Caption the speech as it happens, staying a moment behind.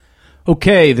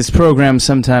Okay, this program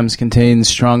sometimes contains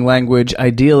strong language.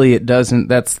 Ideally, it doesn't.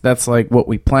 That's like what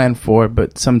we plan for,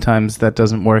 but sometimes that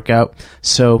doesn't work out.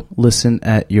 So listen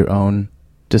at your own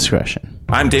discretion.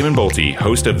 I'm Damon Bolte,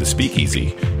 host of The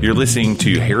Speakeasy. You're listening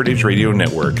to Heritage Radio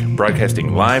Network,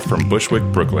 broadcasting live from Bushwick,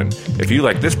 Brooklyn. If you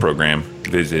like this program,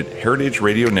 visit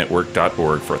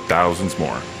heritageradionetwork.org for thousands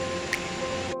more.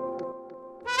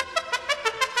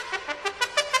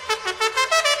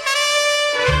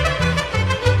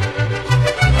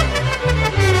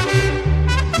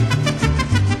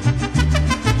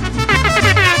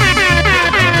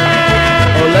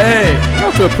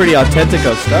 To a pretty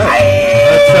authentico start.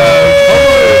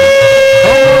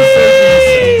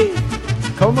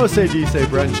 Como se dice,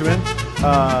 Brenchman?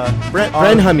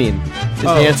 Brenhamin is the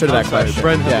answer to that question.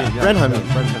 Brenhamin. Yeah. Brenhamin.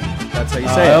 That's how you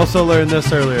say I it. also learned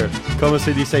this earlier. Como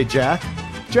se dice, Jack?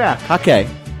 Jack. Hake.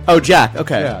 Oh, Jack.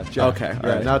 Okay. Yeah, Jack. Okay. Yeah,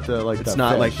 Right. not the like. It's the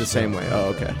not fish. like the same way. Oh,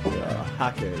 okay.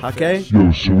 Hake. Hake?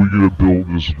 Yo, so we gonna build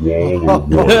this wall or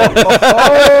what?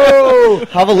 Oh!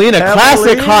 Javelina.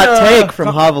 Classic Javelina. hot take from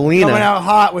Javelina. Coming out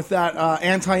hot with that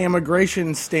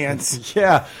anti-immigration stance.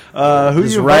 Yeah. Who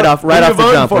Just you right vote- off who the you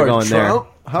voting jump, for? we're going there. Trump?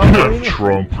 Yeah,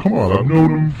 Trump. Come on, I've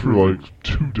known him for like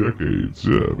 2 decades.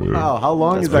 Yeah, man. Wow, how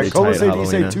long That's is that? pretty Como tight, se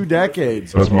dice Javelina. 2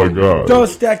 decades? That's my guy.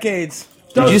 Those decades.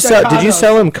 Did you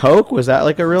sell him coke? Was that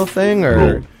like a real thing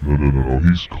or? No.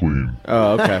 He's clean.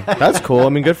 Oh, okay. That's cool. I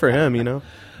mean, good for him. You know.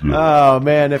 Oh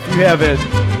man, if you haven't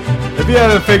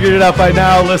figured it out by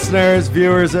now, listeners,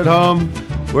 viewers at home,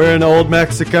 we're in Old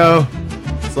Mexico.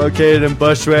 It's located in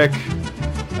Bushwick.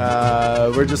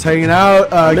 We're just hanging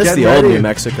out. I miss getting the old ready. New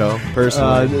Mexico,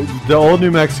 personally. The old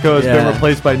New Mexico has been Yeah.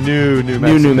 replaced by New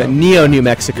Mexico. New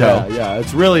Mexico. Yeah,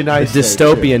 it's really nice. there,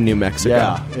 Dystopian too. New Mexico.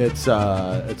 Yeah, it's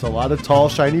a lot of tall,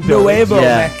 shiny buildings.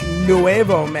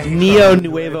 Nuevo Mexico. Neo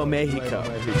Nuevo Mexico.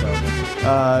 If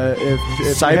you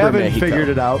Cyber haven't Mexico. figured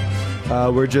it out,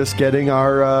 we're just getting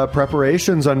our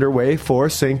preparations underway for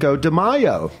Cinco de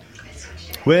Mayo,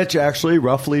 which actually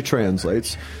roughly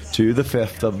translates to the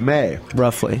 5th of May.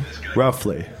 Roughly.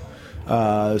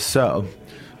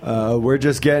 We're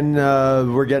just getting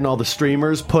all the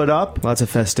streamers put up. Lots of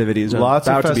festivities. Lots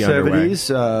of about to be underway.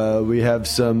 festivities. We have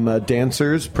some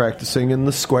dancers practicing in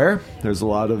the square. There's a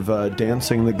lot of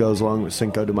dancing that goes along with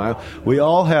Cinco de Mayo. We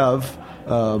all have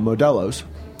modelos.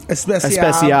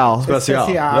 Especial.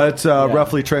 That's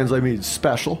roughly translate means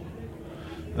special.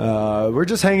 We're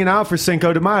just hanging out for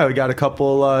Cinco de Mayo. We got a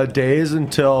couple days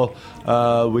until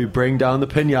we bring down the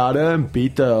piñata and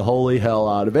beat the holy hell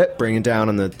out of it. Bring it down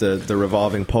on the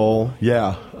revolving pole.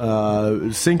 Yeah.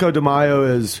 Cinco de Mayo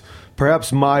is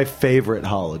perhaps my favorite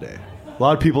holiday. A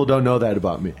lot of people don't know that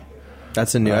about me.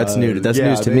 That's news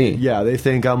to me. Yeah, they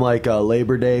think I'm like a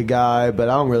Labor Day guy, but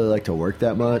I don't really like to work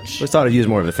that much. I thought I'd use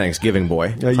more of a Thanksgiving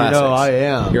boy. You know, I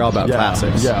am. You're all about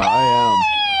classics. Yeah, I am.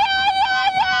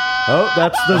 Oh,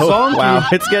 that's the zonky. Wow,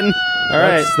 it's getting... All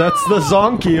right. That's the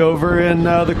zonky over in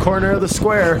the corner of the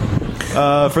square.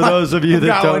 For those of you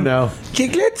that don't know.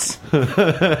 Chiclets?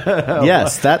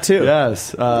 Yes, that too.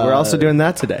 Yes. We're also doing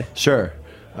that today. Sure.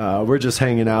 We're just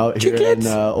hanging out here in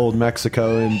Old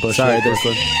Mexico in Bushwick. Sorry,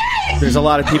 there's a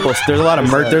lot of people. There's a lot of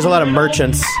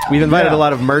merchants. We've invited a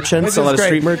lot of merchants, a lot of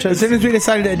street merchants. As soon as we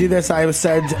decided to do this, I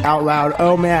said out loud,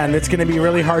 "Oh man, it's going to be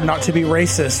really hard not to be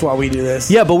racist while we do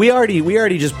this." Yeah, but we already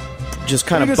just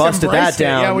kind of just busted that embraced it.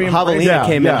 down. Yeah, we Javelina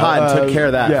came in hot and took care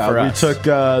of that for us. We took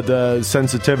the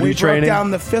sensitivity We training. broke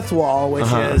down the 5th wall, which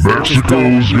is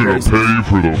Mexico's gonna pay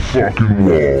for the fucking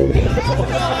wall.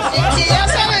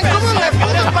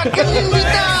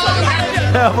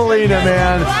 Javelina,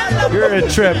 man. You're a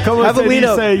trip. Come on,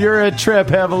 Javelina. say you're a trip,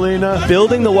 Javelina.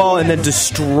 Building the wall and then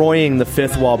destroying the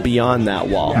 5th wall beyond that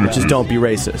wall, which is don't be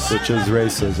racist. Which is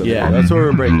racism. Yeah. That's what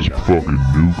we're breaking. Just fucking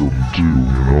nuke them too,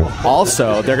 you know?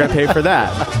 Also, they're going to pay for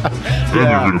that. And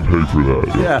they're gonna pay for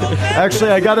that. Yeah.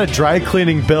 Actually, I got a dry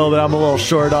cleaning bill that I'm a little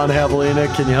short on, Javelina.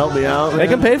 Can you help me out? They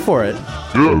can pay for it.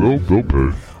 Yeah, they'll pay.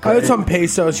 I had some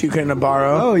pesos you can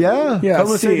borrow. Oh, yeah? Yeah,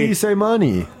 Como se see. dice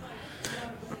money?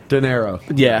 Dinero.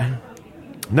 Yeah.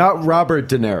 Not Robert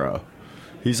De Niro.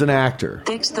 He's an actor.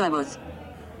 Texto a voz.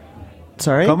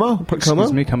 Sorry? Como?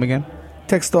 Excuse me, come again?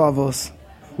 Textovos.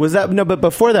 Was that no? But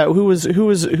before that, whose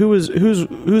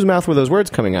mouth were those words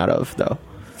coming out of though?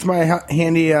 It's my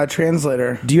handy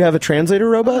translator. Do you have a translator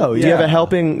robot? Oh, Do you yeah. have a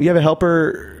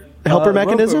helper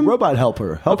mechanism? Robot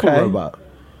helper. Helper Okay. robot.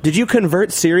 Did you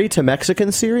convert Siri to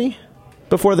Mexican Siri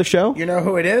before the show? You know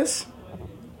who it is?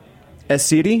 S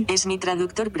Siri? Es mi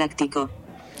traductor práctico.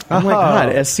 Oh my God,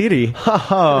 S Siri.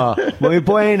 Haha. Muy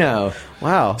bueno.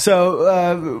 Wow.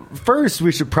 So, first,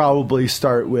 we should probably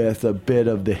start with a bit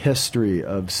of the history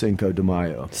of Cinco de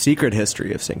Mayo. Secret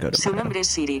history of Cinco de Su Mayo. nombre es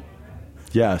Siri.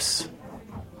 Yes.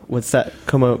 What's that?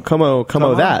 Como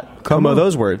that. Como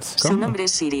those words. Su nombre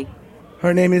es Siri.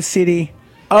 Her name is Siri.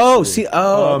 Oh, see.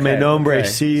 Oh, mi nombre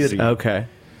es Siri. Okay.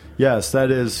 Yes,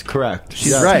 that is correct.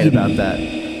 She's Yes. right about that.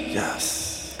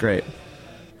 Yes. Great.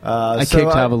 I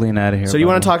kicked Javelin out of here. So you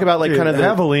want to talk about like Dude, kind of the...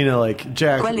 Javelina, like,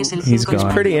 Jack, ¿Cuál es el He's cinco de gone.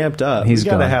 mayo? pretty amped up. He's we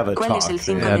gotta gone. have a ¿Cuál talk. es el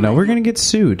cinco Yeah, de no, mayo? we're gonna get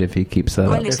sued if he keeps that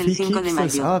 ¿Cuál up. es If el he cinco de keeps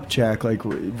this mayo? up, Jack, like,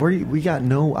 we got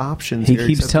no options He here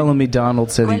keeps except telling me Donald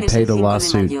said ¿Cuál he es paid el a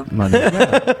 5 de lawsuit mayo?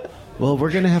 money. Well,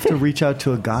 we're going to have to reach out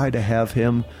to a guy to have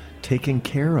him taken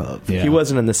care of. Yeah. He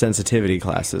wasn't in the sensitivity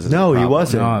classes. is No, the he problem.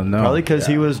 wasn't. No, no. Probably because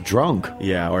he was drunk.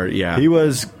 Yeah. He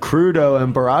was crudo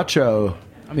and borracho.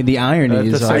 I mean, the irony At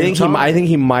the is, same I think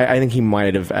time- he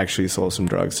might have actually sold some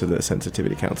drugs to the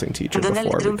sensitivity counseling teacher Donald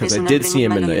before, Trump because es I un did hombre see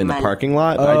him muy in malo the y mal. parking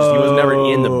lot. But he was never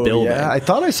in the building. Yeah, I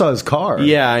thought I saw his car.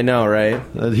 Yeah, I know, right?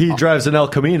 He drives an El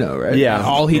Camino, right? Yeah.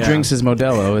 all he Yeah. drinks is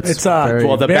Modelo. It's, very,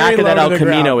 Well, the Very back of that low El to the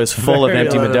Camino ground. is full of Very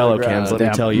empty low to the Modelo ground. cans, let me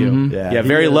Yeah. tell you. Mhm. Yeah, Yeah, he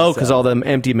very is, low because all them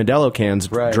empty Modelo cans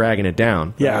Right. dragging it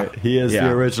down. Yeah. Right. He is Yeah.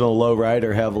 the original low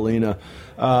rider, Javelina.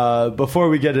 Before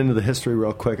we get into the history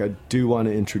real quick, I do want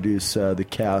to introduce the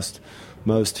cast.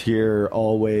 Most here,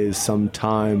 always,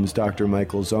 sometimes, Dr.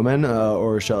 Michael Zoman,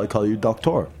 or shall I call you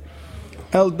Doctor?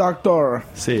 El Doctor.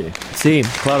 Sí. See,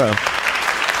 claro.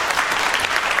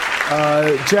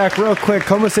 Jack, real quick,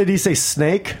 ¿cómo se dice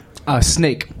snake?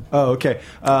 Snake. Oh, okay.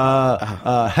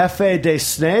 Jefe de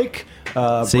Snake,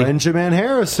 Sí. Benjamin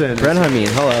Harrison. Brenjamin,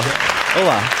 hello.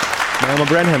 Hola. Me llamo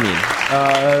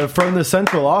Brenjamin. From the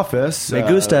central office. Me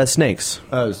gusta snakes.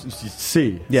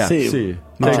 Sí. Yeah. Sí. Sí.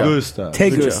 Mucho. Te gusta. Te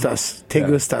gustas. Te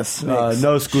gustas.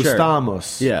 Nos Sure.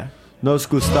 gustamos. Yeah. Nos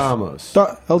gustamos.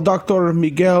 El Doctor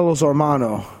Miguel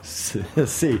Zormano.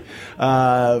 See,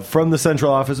 from the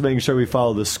central office, making sure we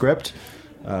follow the script,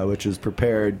 which is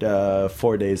prepared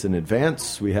 4 days in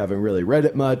advance. We haven't really read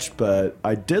it much, but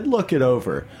I did look it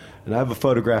over, and I have a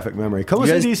photographic memory. ¿Cómo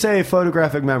se dice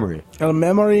photographic memory? El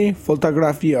Memory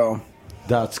Fotografio.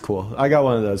 That's cool. I got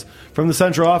one of those. From the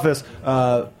central office,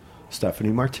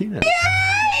 Stephanie Martinez.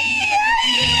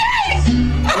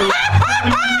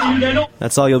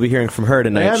 That's all you'll be hearing from her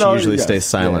tonight. And She all- usually yes. stays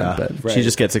silent, Yeah, but right, she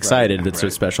just gets excited. right, It's her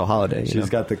special holiday. She's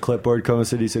got the clipboard. ¿Cómo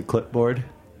se dice clipboard?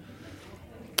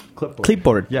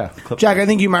 clipboard. Yeah. Clipboard. Jack, I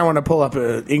think you might want to pull up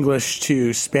an English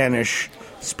to Spanish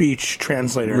speech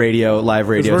translator. live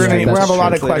radio. Because we're going to have a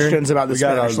lot of translator. questions about the We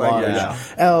got Spanish a lot, language. yeah.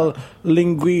 El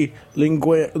lengua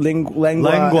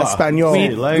español. Sí,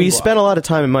 We lengua. spent a lot of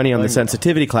time and money on the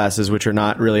sensitivity classes, which are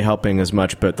not really helping as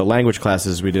much. But the language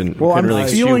classes, we didn't. Well, I'm couldn't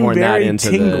really feeling shoehorn that very into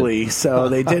tingly, so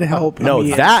they did help. No,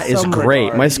 me in that is some great.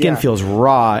 regard. My skin Yeah. feels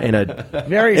raw in a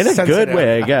very in a sensitive. good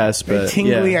way, I guess. Very But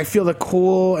tingly. yeah. I feel the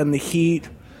cool and the heat.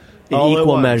 in All at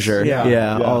equal once. measure. Yeah.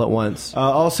 Yeah, Yeah. all at once.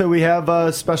 Also, we have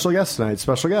a special guest tonight.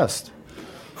 Special guest.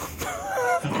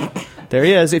 There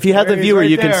he is. If you have the There he is viewer, right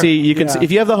you can there. see. You can Yeah. see.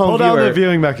 If you have the home Hold on viewer, the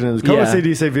viewing mechanism. ¿Cómo Yeah. se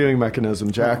dice viewing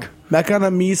mechanism, Jack?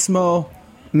 Mecanismo.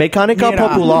 Mecánica Mira.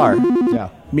 Popular, Yeah.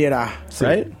 Mira.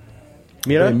 right?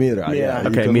 Mira. Hey, mira. Mira. Yeah, you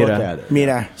Okay, can mira. look at it.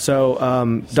 Mira. So,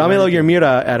 dámelo your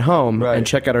mira at home Right. and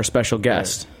check out our special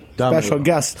guest. Special Dámelo.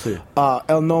 guest. Sí.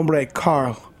 El nombre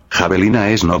Carl.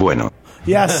 Javelina es no bueno.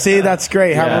 Yes, see, that's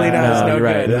great. Javelina no, is no you're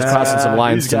right. good. Let's cross some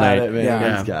lines he's got tonight. It, man.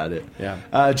 Yeah. He's got it.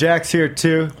 Yeah. Jack's here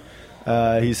too.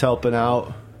 He's helping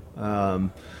out.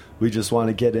 We just want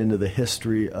to get into the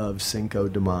history of Cinco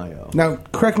de Mayo. Now,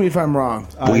 correct me if I'm wrong.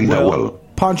 Muy well.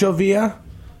 Pancho Villa?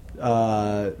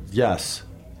 Yes.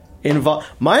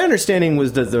 My understanding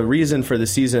was that the reason for the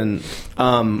season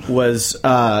was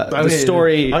the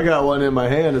story. I got one in my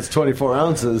hand. It's 24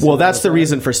 ounces. Well, that's the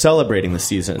reason for celebrating the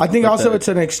season. I think But also the- it's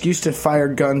an excuse to fire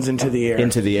guns into the air.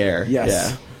 into the air.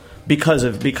 Yes. Yeah. Because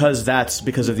of the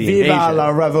Viva invasion. la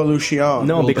revolution.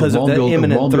 No, because of the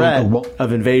imminent threat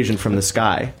of invasion from the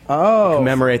sky. Oh.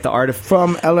 Commemorate the art of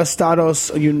From El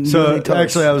Estados Unidos. So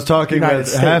actually, I was talking United with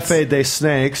States. Jefe de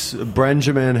Snakes,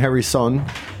 Benjamin Harrison,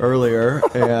 earlier,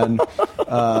 and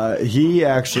he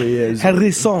actually is.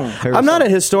 Harrison. I'm not a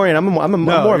historian. I'm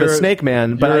more of a you're- snake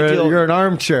man. But you're an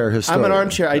armchair historian. I'm an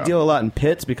armchair. I deal a lot in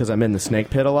pits because I'm in the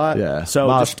snake pit a lot. Yeah. So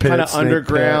Mosh just kind pit, of snake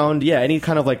underground. Yeah. Any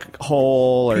kind of like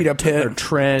hole or, Pita pit. or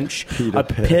trench. Pita a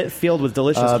pit. pit filled with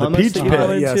delicious The hummus peach that you pit. go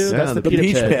into. Yes. That's Yeah, the the peach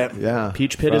peach pit. pit. Yeah.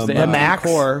 Peach pit is From, the Max.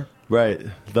 core. Right.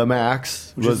 The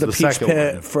Max Which was is the the peach second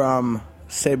pit one. from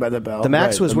Saved by the Bell. The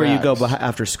Max Right, was the where you Max. go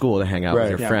after school to hang out with Right.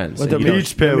 your Yeah. friends. With And the you don't-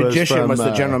 Beach Pit was magician from, was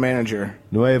the general manager.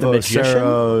 Nuevo magician?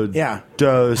 Cerro Yeah.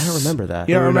 dos. I don't remember that.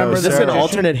 You don't remember Is this the an magician?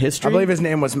 alternate history? I believe his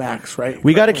name was Max, right?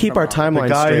 We got to keep our timeline The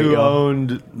guy straight, who y'all.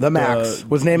 owned The Max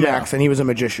was named yeah. Max, and he was a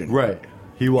magician. Right.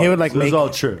 He was. He would like This is make all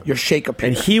true. your shake appear.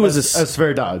 And he was a That's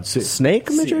verdad. Sí. snake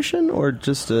magician or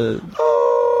just a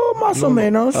oh, más o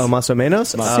menos. más o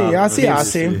menos? Sí, así,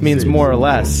 así. Means more or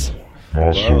less.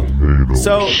 Also made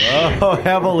So Oh,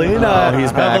 Javelina.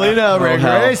 he's back. Javelina Oh, hell.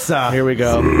 regresa. Here we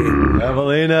go.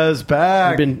 Javelina's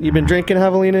back. You've been drinking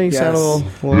Javelina? You sound a little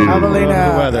under the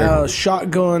Javelina, weather. el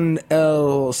shotgun,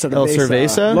 el cerveza.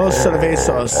 cerveza? Los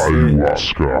cervezos.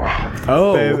 ayahuasca.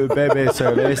 Oh, Bebe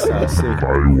cerveza. Sí.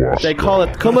 Ayahuasca. they call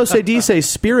it como se dice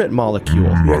spirit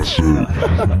molecule. That's it.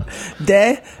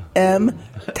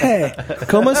 DMT.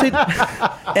 Como se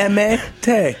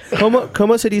M-A-T.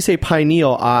 como se dice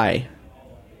pineal eye?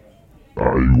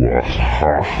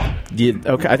 Ayahuasca.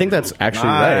 Okay, I think that's actually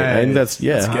right. I think that's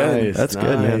Nice, That's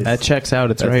good, man. nice. That checks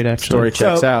out. It's right, actually. Story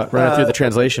checks So, out. Running through the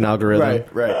translation algorithm.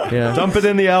 Right. Yeah. Dump it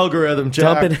in the algorithm,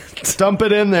 Jack. Dump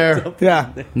it in there.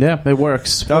 Yeah. Yeah, it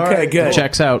works. Okay, right, good. It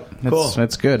checks out. Cool.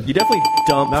 That's good. You definitely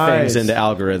dump Nice. things into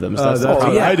algorithms. That's That's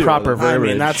how the I do it. proper I verbiage.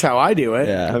 mean, that's how I do it.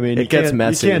 yeah. I mean, it gets can't-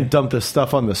 messy. You can't dump this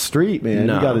stuff on the street, man.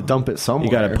 No. You got to dump it somewhere.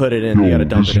 You got to put it in. You got to Yo,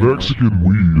 dump this it in. Mexican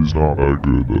weed is not that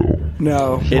good though.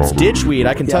 No. It's ditchweed.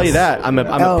 I can tell you that. I'm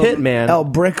a pit man. El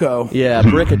Brico. Yeah,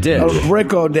 brick a ditch. El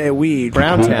Brico de weed.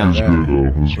 Browntown. It's good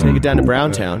though. It's Take it down to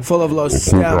Browntown. Full of los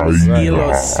stems y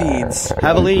los seeds.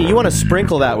 Javelina, you want to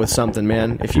sprinkle that with something,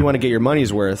 man. If you want to get your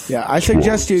money's worth. Yeah, I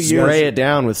suggest you Spray use. it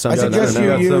down with I something. suggest don't you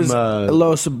know. got use some,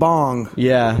 los bong.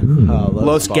 Yeah.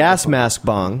 Los gas mask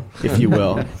bong, if you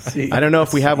will. I don't know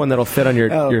if we have one that'll fit on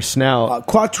your snout.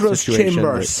 Cuatro situation,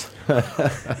 chambers.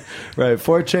 Right,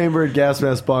 4-chambered gas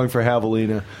mask bong for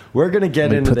Javelina. We're going to get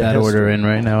Let me into put the that history. order in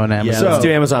right now on Yeah, Amazon. let's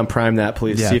do Amazon Prime that,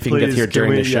 please. Yeah, See if you can get please, here can during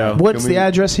we- the show. yeah. What's Can the we-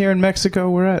 address here in Mexico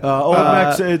we're at? Old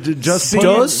just put-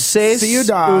 Dos seis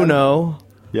Ciudad. uno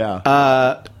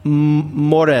yeah.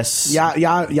 Mores.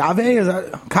 Llave? Is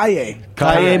that? Calle.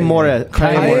 Calle Mores.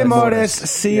 Calle Mores,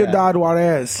 Ciudad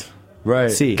Juarez.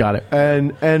 Right. See. Got it.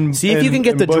 And See if you and- can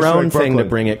get and the Bushwick, drone thing to Brooklyn.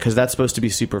 bring it, because that's supposed to be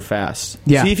super fast.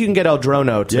 Yeah. See if you can get El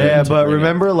Drono to Yeah, to but bring it.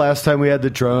 remember last time we had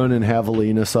the drone and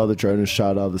Javelina saw the drone and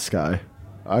shot out of the sky?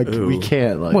 We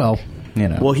can't, like... Well, you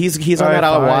know. Well, he's on All that right,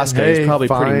 ayahuasca. fine. He's Hey, probably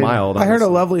pretty fine. mild. I heard a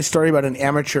lovely story about an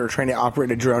amateur trying to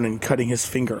operate a drone and cutting his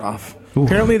finger off.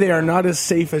 Apparently, they are not as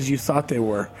safe as you thought they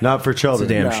were. Not for children.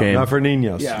 It's a damn No. shame. Not for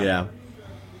niños. Yeah. Yeah.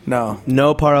 No.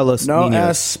 No para los No niños.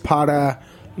 es para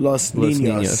los Los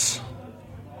niños. niños.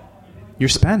 Your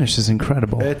Spanish is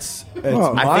incredible. It's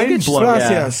Oh, I think it's mind-blowing.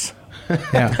 gracias.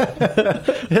 Yeah,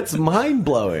 It's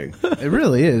mind-blowing. it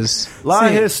really is. La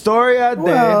historia de...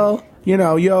 Well, you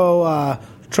know, yo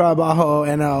trabajo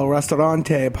en el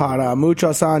restaurante para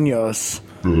muchos años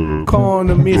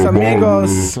con mis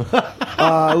amigos,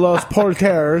 los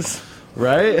porteros.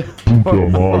 Right?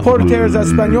 Porteros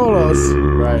españolos.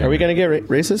 Right. Are we going to get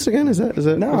racist again? Is that No, is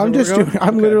I'm that just where we're doing,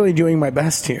 I'm literally doing my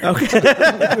best here. Okay.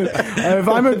 If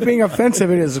I'm being offensive,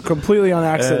 it is completely on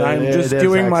accident. I'm it just is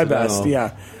doing my accidental. best.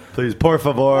 Yeah. Please, por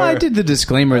favor. I did the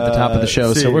disclaimer at the top of the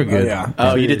show, so see. we're good. Oh, yeah.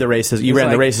 Oh, you did the racism. You ran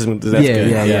like- the racism. That's Yeah,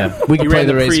 good. yeah. We can You play ran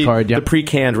the race card, yeah. The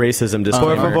pre-canned racism Por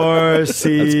disclaimer. favor,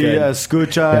 si good.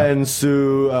 escucha en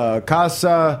su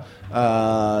casa,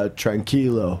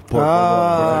 tranquilo. Por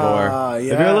favor.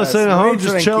 Yes. If you're listening at home,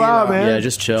 just chill out, man. Yeah,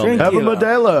 just chill. Drink. Have a Tranquilo.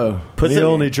 Modelo. Put the the-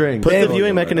 only drink. Put the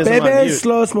viewing mechanism on Bebes mute.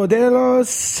 los modelos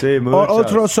Sí, o muchas.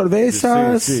 otros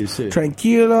cervezas. Sí, sí, sí.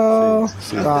 Tranquilo.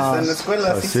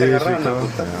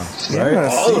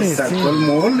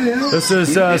 This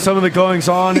is some of the goings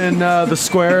on in the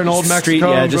square in Old Mexico. Street,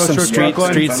 yeah, in just some Bushwick,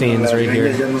 Brooklyn. street scenes right here.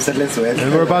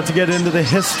 And we're about to get into the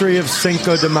history of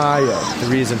Cinco de Mayo. The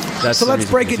reason. That's So the let's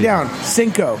reason break for it the- down.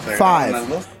 Cinco,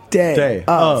 5, day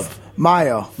of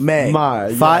Mayo, May. May.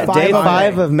 Day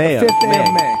 5 of May. 5th day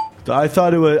of May. I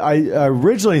thought it was. I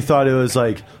originally thought it was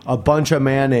like a bunch of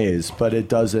mayonnaise, but it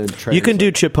doesn't. Translate. You can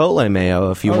do chipotle mayo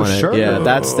if you Oh, want to. sure. Yeah,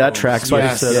 that tracks.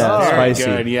 Yes. Yeah, Oh, spicy.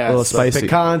 very good, yes. A little spicy.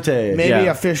 picante. Maybe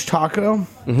Yeah. a fish taco.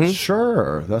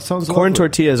 Sure, that sounds Corn lovely.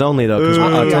 tortillas only though, because Ooh,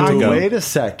 Authentico. wait a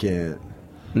second.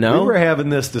 No. We were having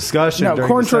this discussion. No, during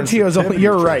corn the tortillas. sensitivity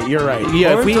You're check. right. You're right.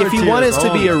 Yeah, Corn if you want tortillas us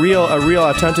to be a real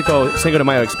Authentico Cinco de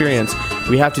Mayo experience,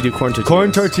 we have to do corn tortillas.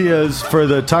 Corn tortillas for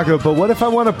the taco, but what if I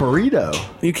want a burrito?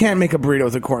 You can't make a burrito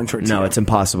with a corn tortilla. No, it's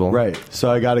impossible. Right,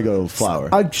 so I got to go flour.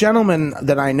 A gentleman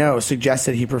that I know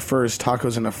suggested he prefers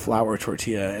tacos in a flour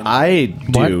tortilla. And I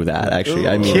do that actually.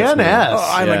 I mean, Ken S.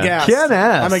 oh, I'm Yeah. aghast. Ken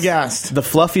S. I'm aghast. the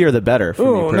fluffier the better for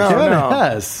Ooh, me no, personally. no.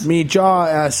 Yes. Me jaw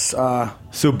as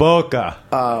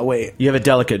Suboka. Wait. You have a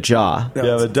delicate jaw. No, You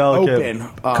have a it's delicate-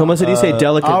 Open. Como se dice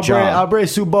delicate jaw? Abre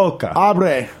Suboka.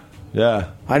 Abre. Yeah.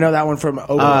 I know that one from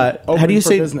open. How do you for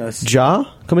say business? jaw?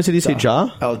 Como se dice jaw?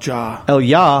 El jaw. El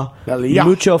ya. El ya.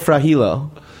 Mucho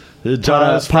fragilo. The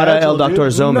jaw is Para fragile, el Dr.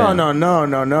 dude. Zoman.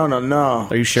 No.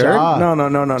 Are you sure? Jaw.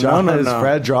 No. Jaw is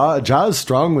fragile. Jaw is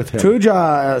strong with him. Tu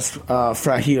jaw es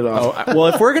fragilo. Oh, well,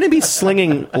 if we're going to be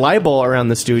slinging libel around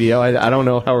the studio, I don't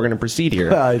know how we're going to proceed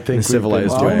here. I think in a we've civilized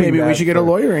been- way. Well, maybe we that should get a for-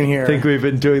 lawyer in here. I think we've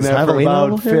been doing that for Javelina about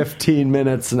over here? 15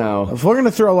 minutes now. If we're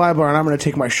gonna throw a libel, and I'm gonna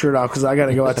take my shirt off because I got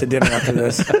to go out to dinner after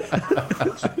this.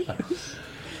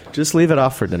 Just leave it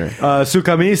off for dinner. Su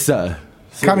camisa.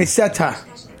 Camiseta.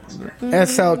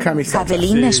 Es el camiseta.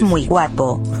 Javelin es muy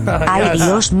guapo. Ay,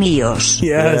 Dios míos.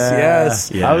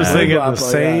 Yes. I was thinking Guapo, the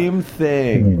same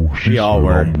thing. We all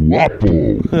were.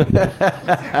 Guapo.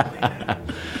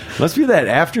 Must be that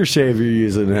aftershave you're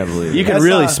using heavily. You can That's,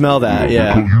 really smell that,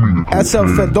 yeah. Es el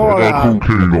fedora.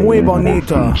 Muy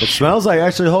bonito. It smells like,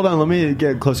 actually, hold on, let me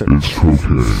get closer. It's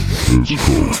cocaine. It's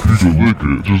coke. You can lick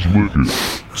it. Just lick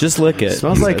it. Just lick it. It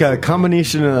smells like a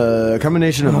combination of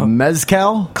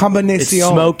mezcal. Combinación. It's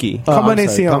smoky. Oh, I'm sorry,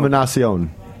 Combinación. combinación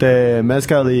de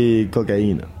mezcal y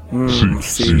cocaína.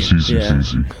 Sí.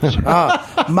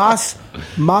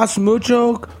 Más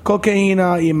mucho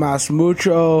cocaína y más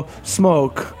mucho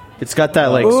smoke. It's got that,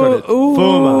 like, sort of...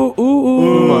 Fuma.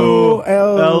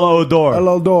 El Odor. El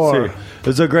Odor. Sí.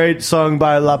 It's a great song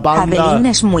by La Javelin Banda.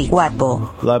 es muy guapo.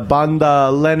 La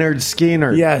Banda Leonard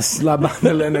Skinner. Yes, La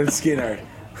Banda Leonard Skinner.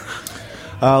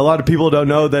 A lot of people don't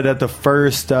know that at the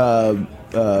first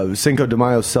Cinco de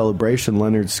Mayo celebration,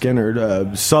 Leonard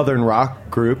Skinner, Southern rock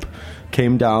group,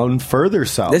 came down further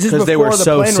south. This is 'Cause before they were the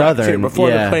so plane wreck, southern, too, before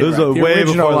yeah. the plane This wreck. was The way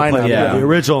original before the lineup. plane. yeah. The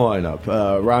original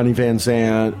lineup. Ronnie Van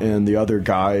Zant and the other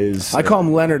guys. I call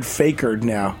him Leonard Fakerd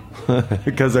now.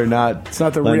 because they're not. It's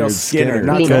not the Leonard real Skinner.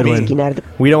 Not Leonard to me. Skinner.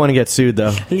 We don't want to get sued,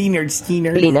 though. Leonard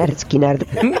Skinner. Leonard Skinner.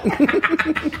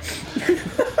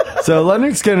 So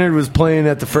Leonard Skinner was playing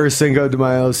at the first Cinco de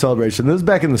Mayo celebration. This was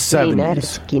back in the Leonard 70s.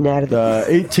 Skinner. The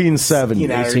 1870s.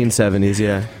 Skinner. 1870s,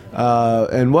 yeah.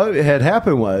 And what had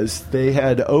happened was they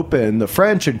had opened, the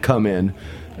French had come in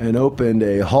and opened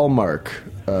a Hallmark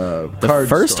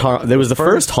card store. There was the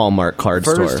first Hallmark card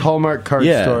store. First Hallmark card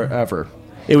Yeah. store ever.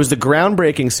 It was the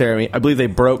groundbreaking ceremony. I believe they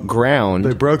broke ground.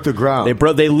 They broke the ground.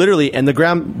 They literally, and the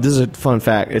ground, this is a fun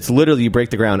fact, it's literally you break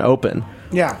the ground open.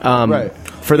 Yeah. Right.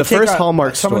 For the You take first a-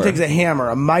 Hallmark someone store. takes a hammer,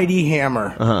 a mighty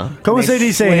hammer. Como They se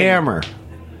dice swing. hammer?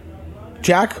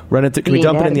 Jack? Run it, can we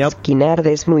dump it in the Leonard up? Skinner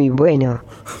es muy bueno.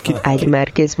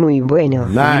 Aymar que es muy bueno.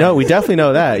 Nice. No, we definitely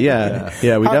know that, yeah.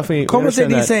 Yeah, we definitely Como se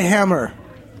understand that. dice hammer?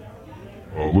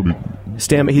 Let me.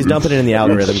 He's dumping it in the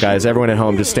algorithm, guys. Everyone at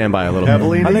home, just stand by a little bit.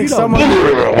 Evelina, I think you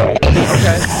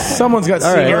don't- someone's got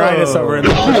All right. senioritis over in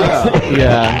there.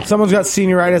 Yeah. Someone's got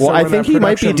senioritis Well, over I in think that he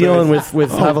might be production dealing booth.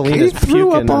 with Javelina's he threw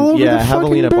puking. up all over Yeah, the fucking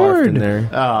Javelina barfed in board. there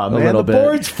Oh, a man, little the bit.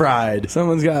 board's fried.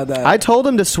 Someone's got that. I told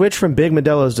him to switch from big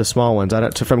Modelos to small ones.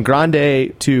 From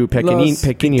Grande to Los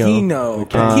Pequeño.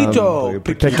 Pequito.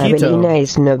 Javelina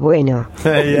es no bueno.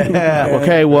 Yeah.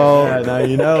 Okay, well, Yeah, now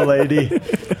you know, lady.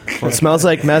 it smells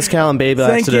like mezcal and baby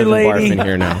Thank laxative you, and barf lady. in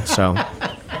here now. So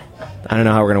I don't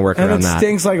know how we're gonna work And around it that.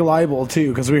 stinks like libel, too,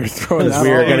 because we were throwing that We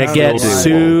are all gonna around. get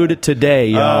sued today,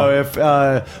 y'all.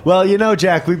 Oh, well, you know,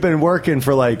 Jack, we've been working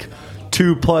for like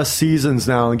 2+ seasons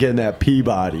now and getting that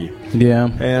Peabody. Yeah.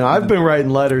 And I've been writing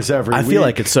letters every I week. feel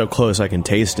like it's so close I can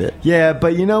taste it. Yeah,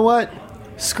 but you know what?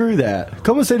 Screw that.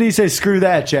 Como se dice screw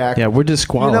that, Jack? Yeah, we're You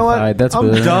disqualified. know what? That's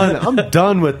I'm good. done. I'm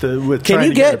done with Can trying you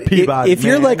to get a Peabody. if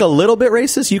you're man. like a little bit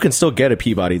racist, you can still get a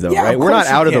Peabody though, Yeah, right? of We're not course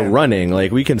you out of the can. running.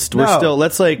 Like we're still.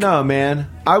 Let's like. No, man.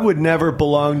 I would never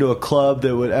belong to a club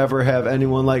that would ever have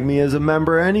anyone like me as a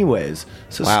member, anyways.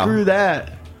 So Wow. screw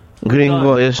that.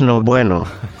 Gringo es no bueno.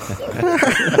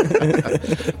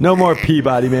 No more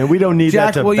Peabody, man. We don't need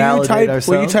Jack, that to will you validate type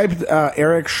ourselves.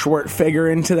 Eric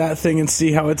Schwartfigure into that thing and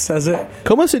see how it says it?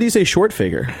 Como se dice short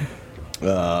figure?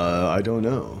 I don't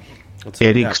know.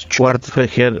 Eric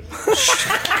Schwarzenegger.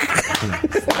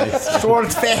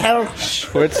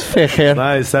 Schwartfigure.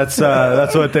 Nice.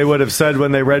 That's what they would have said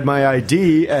when they read my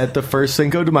ID at the first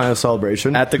Cinco de Mayo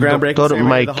celebration At the groundbreaking Dr.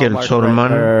 ceremony of the Michael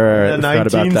Hallmark, Sorman. right? in the I forgot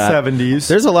about that. 1970s.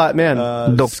 There's a lot, man.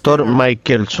 Dr.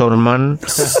 Michael Sorman.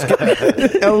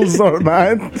 El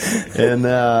Zorman. And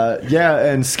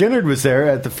and Skinner was there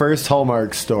at the first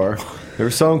Hallmark store. They were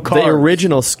selling cards. The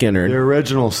original Skinner, The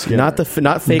original Skinner. not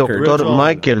Faker. Dr.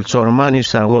 Michael Sorman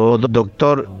is a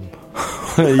doctor.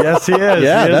 Yes, he is.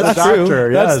 Yeah, He is that's a doctor.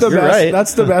 true. Yes. That's the you're best. right.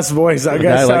 That's the best voice. I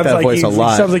guess I like sounds that like voice a he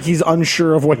lot. sounds like he's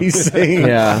unsure of what he's saying.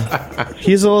 Yeah.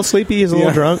 He's a little sleepy. He's a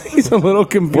little drunk. He's a little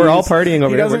confused. We're all partying over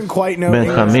He here. doesn't quite know.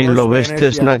 Benjamín, lo English or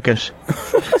vestes Spanish yet.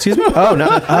 naques. Excuse me? Oh, no.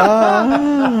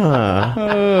 Ah.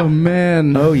 Oh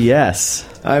man. Oh, yes.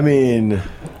 I mean, Wow,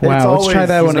 it's let's always, try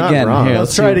that he's one not again. wrong. Here,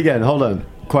 Let's try it again. Hold on.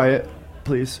 Quiet,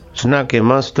 please. Snake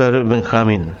Master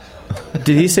Benjamín.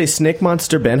 Did he say Snake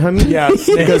Monster Benjamin? Yeah,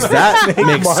 Because that Snake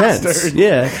makes Monster. sense.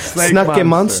 Yeah. Snake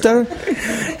Monster.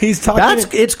 He's talking.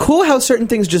 It's cool how certain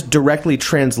things just directly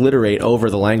transliterate over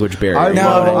the language barrier. I You know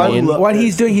love- what I I mean? love- what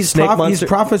he's doing, he's Snake he's monster-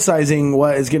 prophesizing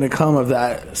what is going to come of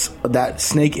that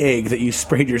snake egg that you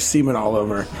sprayed your semen all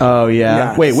over. Oh,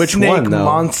 yeah. Wait, which snake one, though?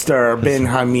 Monster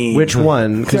Benjamin. Which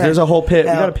one? Because there's a whole pit.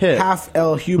 We got a pit. Half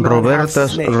El human, half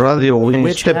Robertas snake. Radio Which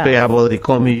Winstepe half?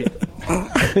 Abodicomi.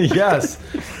 Yes.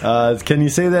 Can you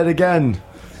say that again,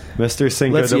 Mr.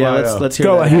 Cinco Let's de Mayo? let's hear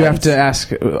Go that. ahead. You have to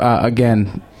ask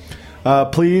again.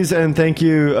 Please and thank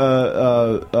you.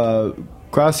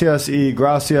 Gracias y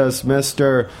gracias,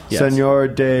 Mr. Yes.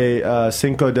 Señor de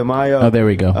Cinco de Mayo. Oh, there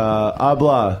we go.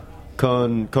 Habla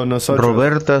con nosotros.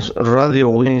 Robertas Radio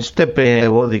Winstepe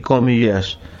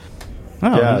Abodicomi.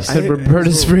 Oh, Yes. you said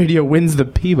Roberta's Radio wins the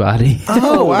Peabody.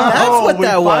 Oh, wow. That's what we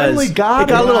that was. finally got it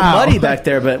got it. a little Wow. muddy back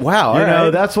there, but wow. You all know, right.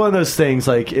 that's one of those things.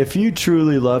 Like, if you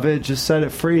truly love it, just set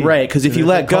it free. Right, because if And you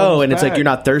let it go comes and it's like back. you're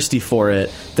not thirsty for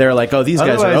it, they're like, oh, these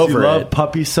guys Otherwise, are over you love it.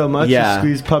 puppies so much, you Yeah,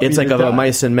 squeeze puppy it's like to a death.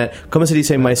 mice and men. ¿Cómo se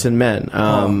dice mice and men?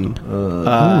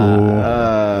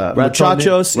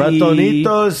 Muchachos y...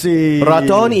 Ratonitos y...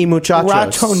 Raton y muchachos.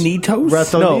 Ratonitos?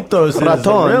 Ratonitos is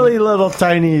raton. a really little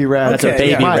tiny rat. That's a Okay,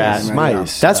 baby yeah. rat.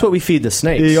 Mice. That's what we feed the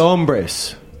snakes. Y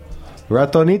hombres.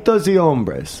 Ratonitos y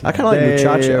hombres. I kinda like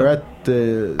muchacho.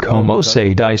 Como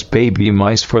se dice baby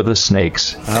mice for the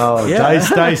snakes? Oh, Yeah.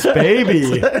 dice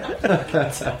baby.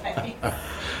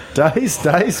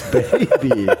 dice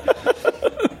baby.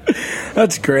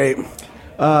 That's great.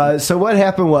 So what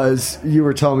happened was, you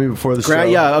were telling me before the show.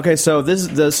 Yeah. Okay. So this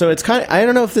is so it's kind of, I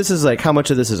don't know if this is like how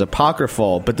much of this is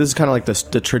apocryphal, but this is kind of like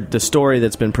the story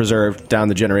that's been preserved down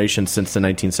the generations since the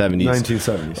 1970s.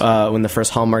 1970s. When the first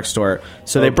Hallmark store.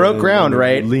 So they broke ground,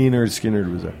 right? Leonard Skinner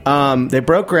was there. They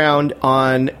broke ground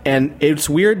on, and it's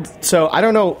weird. So I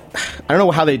don't know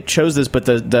how they chose this, but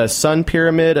the Sun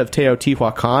Pyramid of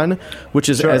Teotihuacan, which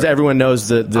is, as everyone knows,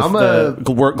 the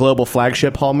global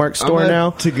flagship Hallmark store I'm a now.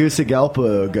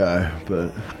 Tegucigalpa guy,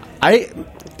 but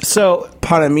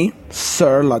Pardon me,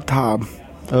 Sir La Table.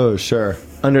 oh sure,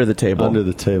 under the table. under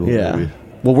the table. Yeah. Baby.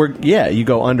 Well, you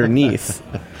go underneath.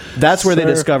 That's where they Sir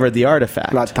discovered the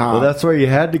artifact. La Table. Well, that's where you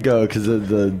had to go because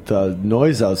the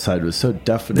noise outside was so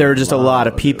deafening. There were just a lot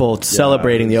of loud. people Yeah,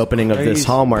 celebrating it the was opening of this crazy.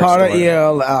 Hallmark Para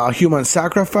store. el human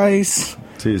sacrifice.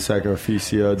 Sí,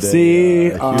 sacrificio de... Sí,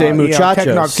 De muchachos.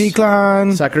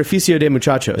 Tecnoctitlan. Sacrificio de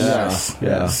muchachos. Yes.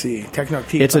 Yeah. Sí,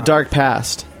 Tecnoctitlan. It's a dark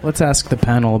past. Let's ask the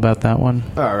panel about that one.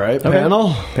 All right, Okay.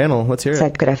 panel. Let's hear it.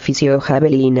 Sacrificio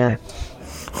Javelina.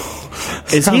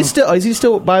 Is he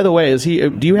still? By the way, is he?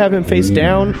 Do you have him face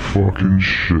down? Fucking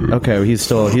shit. Okay, he's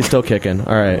still kicking.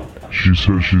 All right. She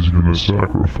says she's gonna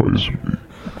sacrifice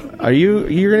me.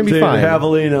 You're gonna be Dude, fine.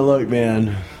 Javelina, look,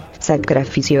 man.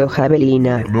 Sacrificio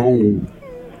Javelina. No.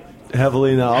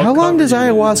 Javelina, I'll How long cover does you.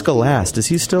 ayahuasca last? Is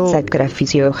he still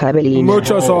Sacrificio Javelina.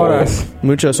 Muchas horas.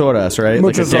 muchas horas? Right,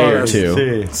 Muchas like a day or horas. two.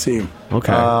 Sí. Sí.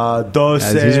 Okay. 12,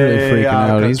 Guys, he's really freaking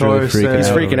out. He's really 14. freaking He's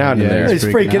out. freaking out in there. He's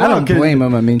freaking I out. don't blame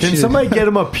him. I mean, can shit. somebody get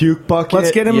him a puke bucket?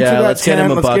 Let's get him Yeah, to that let's get him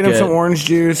tent. a Let's get him bucket. some orange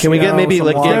juice. Can we you get know, maybe, some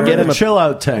like, water. get him a chill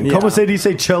out tent. Yeah. Como se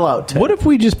dice chill out tent? What if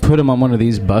we just put him on one of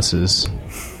these buses?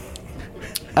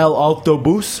 El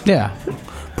autobus? Yeah.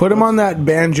 Put him on that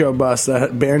banjo bus,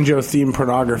 that banjo themed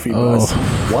pornography bus.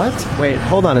 What? Wait,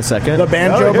 hold on a second. The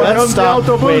banjo Oh, bus. yeah. Let's stop.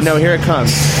 Autobus. Wait, no, here it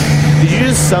comes. Did you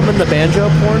just summon the banjo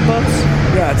porn bus?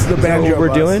 Yeah, it's the Is that banjo what we're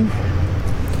bus. doing?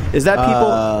 Is that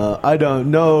people? I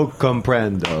don't know.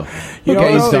 Comprendo. Yo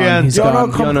Okay, he's no, done. He's yo no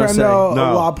gone. Yo no sé. comprendo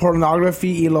No. la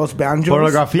pornografía y los banjos.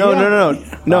 Pornografía?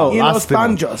 No. Y los Lástima.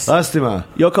 banjos. Lástima.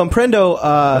 Yo comprendo.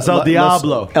 Es el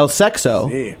diablo. El sexo.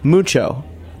 Sí. Mucho.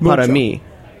 Para Mucho. mí.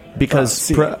 Because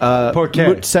Sí. ¿Por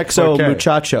qué? sexo ¿Por qué?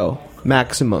 muchacho.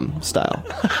 Maximum style.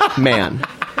 Man.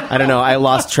 I don't know. I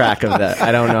lost track of that.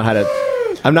 I don't know how to.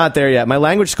 I'm not there yet. My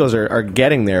language skills are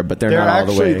getting there, but they're not all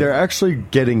the way. They're actually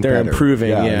getting They're better. improving,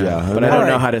 yeah. But I don't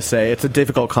know how to say. It's a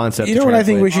difficult concept. You to know what I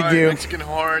think we translate. should do? Mexican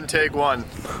horn, take one.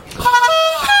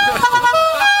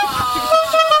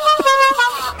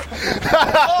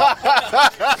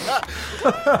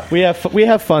 We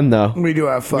have fun though. We do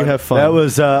have fun. We have fun. That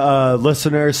was a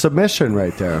listener submission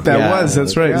right there.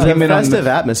 That's right. It's a festive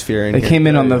atmosphere. In They here. came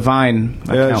in on the Vine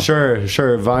account.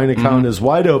 Sure. Vine account is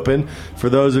wide open. For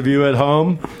those of you at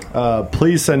home,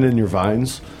 please send in your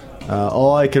Vines.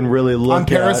 All I can really look I'm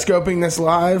periscoping this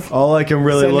live. All I can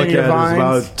really Send look in your at Vines.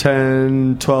 is about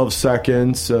 10, 12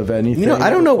 seconds of anything. You know, I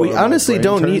don't know. We before my honestly brain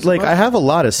don't turns need. Like, off. I have a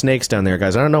lot of snakes down there,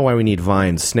 guys. I don't know why we need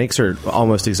vines. Snakes are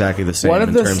almost exactly the same. What if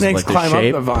in the terms snakes of, like, climb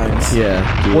shape. up the vines?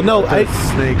 Yeah. Dude, well, no. let the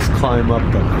snakes climb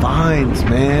up the vines,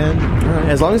 man.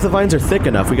 As long as the vines are thick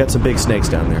enough, we got some big snakes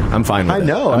down there. I'm fine with I it.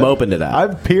 know. I'm open to that.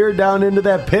 I've peered down into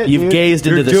that pit. You've dude. gazed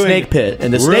into You're the doing snake pit,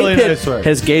 and the really snake pit nice work.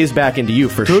 has gazed back into you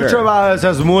for Tu sure. trabajas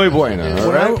es muy buena.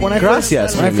 all right? When I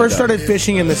Gracias, first started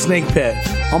fishing in the snake pit,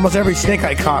 almost every snake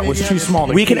I caught was too small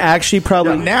to We can keep. actually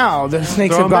probably Now the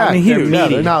snakes Throw have 'em gotten back. huge.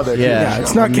 They're Yeah,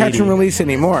 it's not catch and release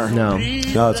anymore. No,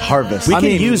 it's harvest. We I can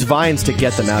mean- use vines to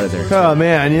get them out of there. Oh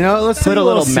man, you know, let's Put take a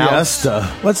little mouse. siesta.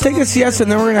 Let's take a siesta,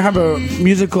 and then we're gonna have a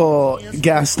musical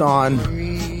guest on.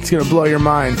 It's gonna blow your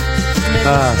mind.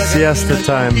 Siesta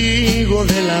time. Contigo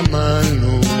de la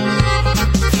mano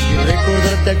y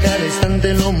recordarte a cada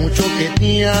instante lo mucho que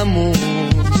te amo.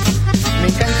 Me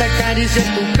encanta acariciar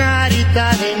tu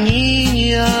carita de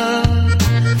niña.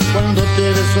 Cuando te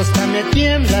beso hasta me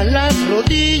tiemblan las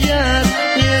rodillas.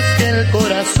 Y es que el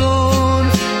corazón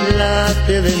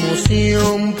late de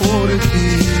emoción por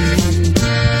ti.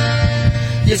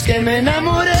 Y es que me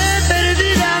enamoré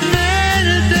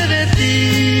perdidamente de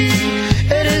ti.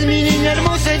 Eres mi niña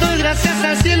hermosa y doy gracias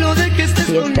al cielo de que estés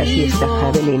Siesta, siesta,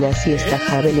 javelina,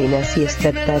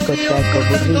 siesta, taco,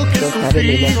 burrito,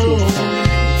 javelina, siesta.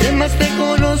 Que más te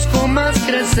conozco, más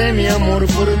crece mi amor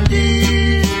por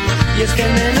ti. Y es que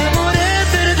me enamoré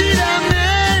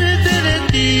perdidamente de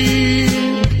ti.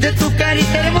 De tu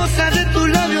carita hermosa, de tus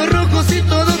labios rojos y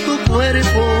todo tu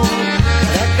cuerpo.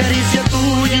 Cada caricia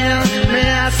tuya me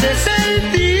hace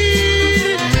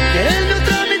sentir que eres mi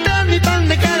otra mitad, mi pan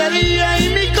de cada día y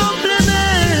mi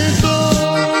complemento.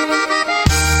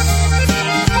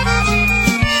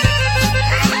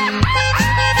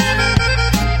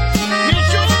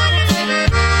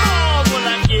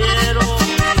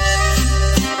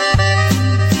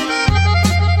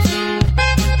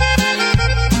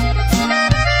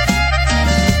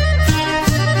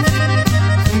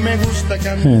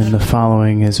 And the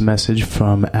following is a message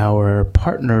from our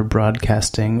partner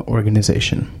broadcasting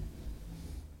organization.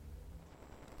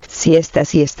 Siesta,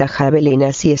 siesta,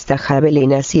 javelina, siesta,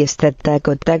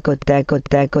 taco,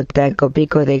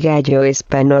 pico de gallo,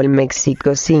 español,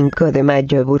 México, 5 de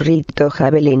mayo, burrito,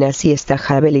 javelina, siesta,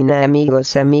 javelina,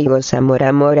 amigos,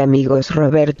 amor, amigos,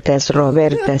 Robertas,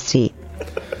 sí.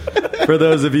 For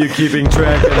those of you keeping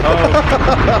track at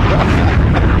home.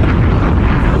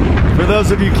 For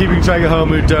those of you keeping track at home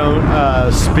who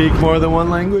don't speak more than one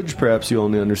language, perhaps you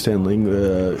only understand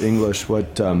English.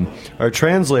 What our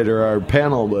translator, our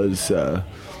panel was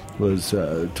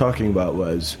talking about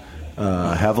was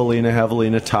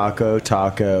javelina,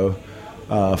 taco.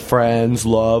 Friends,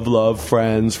 love,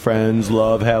 friends,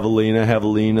 love,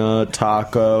 javelina,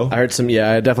 taco. I heard some.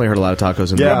 Yeah, I definitely heard a lot of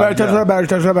tacos in there.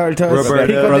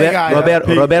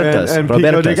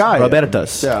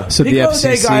 Robertas. Yeah. So the Pico de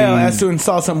FCC, gallo es un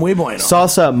salsa muy bueno.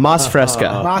 Salsa más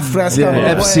fresca. Más fresca, the muy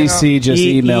bueno. FCC just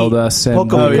emailed us, and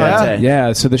Poco picante.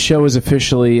 yeah. So the show is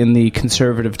officially in the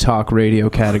conservative talk radio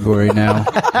category now.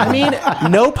 I mean,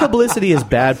 no publicity is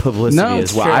bad publicity, No, is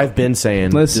it's what true. I've been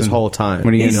saying Listen, this whole time.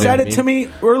 what do you He know? said it to me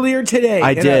earlier today.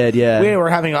 I did, yeah. We were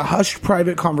having a hushed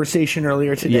private conversation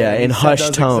earlier today. Yeah, and in he said hushed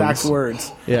those tones. exact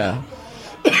words. Yeah.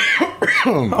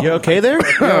 You okay there?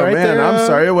 You all right Man, there? I'm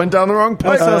sorry, I went down the wrong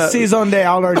place. Also, season de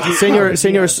allergy. Senor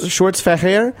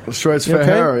Schwartz-Ferrer?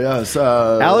 Schwarz-Ferrer, yes.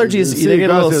 Allergies, sí, they get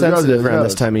a little gracias, sensitive gracias, around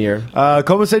yes. this time of year.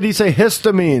 Como se dice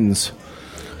histamines?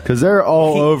 Because they're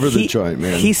all over the joint,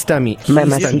 man.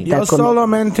 Mamacita, Yo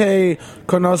solamente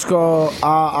conozco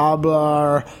a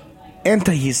hablar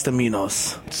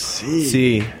antihistaminos.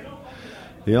 Sí.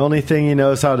 The only thing he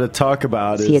knows how to talk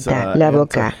about is Sieta, la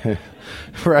boca.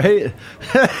 right?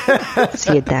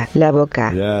 Sieta, la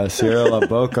boca. Yeah, cierra la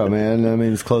boca, man. That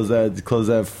means close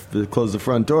the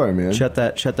front door, man. Shut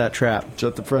that trap.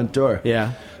 Shut the front door.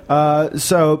 Yeah.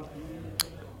 So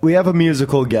we have a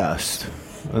musical guest,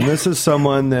 and this is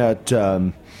someone that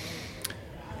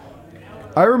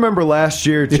I remember last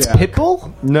year. It's Jack.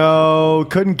 Pitbull? No,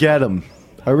 couldn't get him.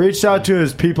 I reached out to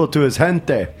his people, to his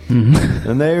gente,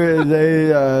 and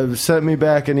they sent me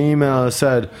back an email that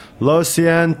said, "Lo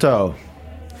siento."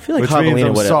 feel like Which means Javelina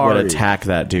I'm would sorry. attack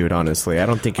that dude. Honestly, I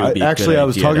don't think it would be. Actually, I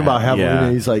was talking about Javelina. Yeah.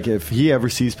 He's like, if he ever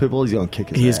sees Pitbull, he's gonna kick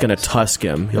his He's ass. gonna tusk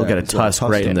him. He'll get a he's gonna tusk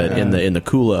tusk right in him. the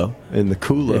culo, in the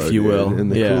culo, if you dude. will. in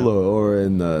the Yeah. culo, or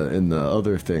in the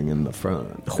other thing in the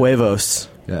front. huevos.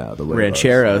 Yeah, the huevos.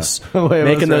 Rancheros. Yeah. Huevos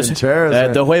Making those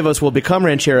rancheros, the huevos will become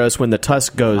rancheros when the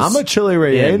tusk goes. I'm a chili in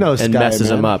rellenos and guy, messes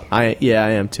man. them up. I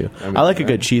am too. I like a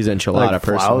good cheese enchilada Like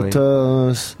personally.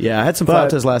 flautas. Yeah, I had some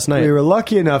But flautas last night. We were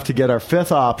lucky enough to get our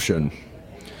fifth option,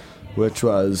 which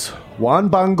was Juan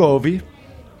Bon Jovi,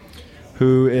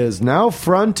 who is now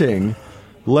fronting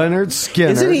Leonard Skinner.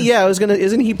 Isn't he? Yeah, I was gonna.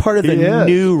 Isn't he part of the He is.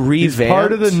 new revamped? He's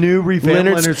part of the new revamped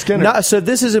Leonard Skinner. No, so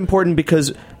this is important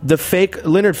because the fake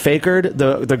Leonard Fakerd,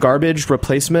 the garbage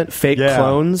replacement, fake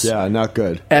clones. Yeah, not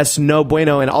good. Es no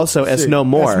bueno, and also es no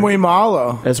more. Es muy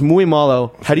malo. Es muy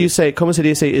malo. How do you say? ¿Cómo se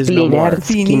dice? Is no more. Leonard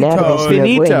Skinner es no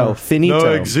Finito. bueno. Finito.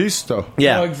 No existo.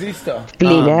 Yeah. No existo.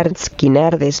 Leonard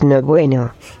Skinner es no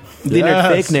bueno.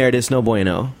 Leonard Yes. Fake Nerd is no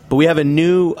bueno. But we have a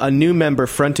new member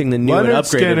fronting the new Leonard and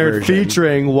upgraded Skinner version.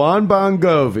 featuring Juan Bon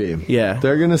Jovi. Yeah.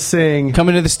 They're going to sing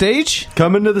Coming to the stage?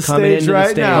 Coming to the Coming stage into the right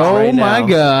stage now. right Oh, my now.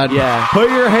 God. Yeah. Put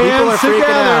your People are hands freaking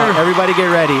out. together. Everybody get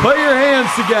ready. Put your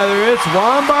hands together. It's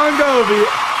Juan Bon Jovi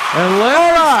and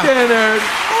Leonard Skinner.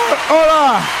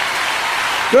 Hola.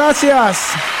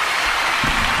 Gracias.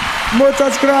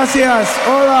 Muchas gracias.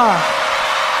 Hola.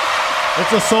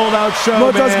 It's a sold out show,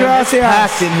 Muchas man. gracias.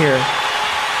 Packed in here.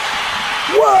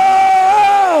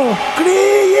 Wow.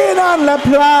 Grilling on la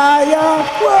playa.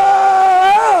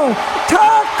 Wow.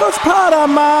 Tacos para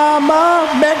mama.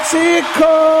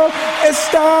 México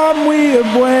está muy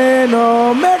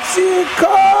bueno.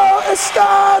 México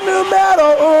está número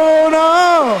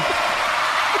uno.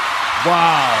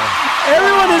 Wow.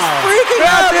 Everyone is freaking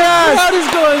out. The crowd is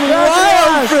going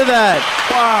wild for that.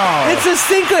 Wow. It's a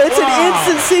Cinco. It's an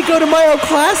instant Cinco de Mayo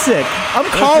classic. I'm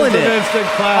calling This is it. an instant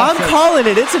classic. I'm calling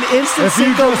it. It's an instant If you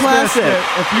Cinco just classic. missed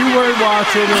it, if you weren't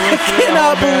watching or listening,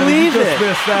 cannot oh, man, believe you just it.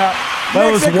 missed that. That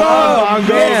was Mexico. Juan Bon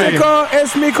Jovi. Mexico es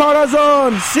mi corazón.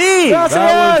 See, Gracias.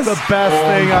 That was the best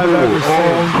thing I've ever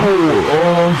seen.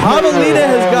 Javelina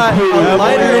has got a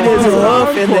lighter in his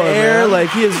hoof in the air. Like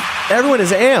he is. Everyone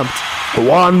is amped.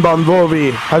 Juan Bon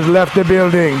Jovi has left the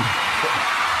building.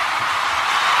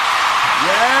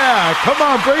 Yeah, come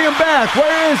on, bring him back.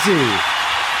 Where is he?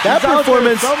 That He's out there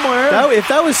performance, somewhere. if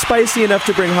that was spicy enough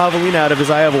to bring Javelina out of his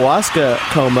ayahuasca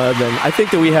coma, then I think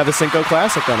that we have a Cinco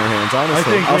Classic on our hands,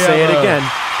 honestly. I think I'll we say have it a again.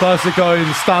 Classico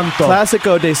Instanto.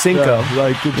 Classico de Cinco. Yeah,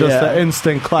 like just the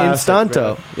instant classic.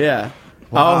 Instanto, man. yeah.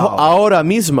 Wow. Ahora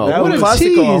mismo. That Un was-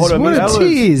 clásico ahora What a mismo.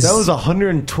 tease. That was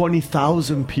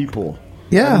 120,000 people.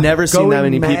 Yeah. I've never seen that Going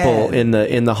many mad. people in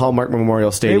the Hallmark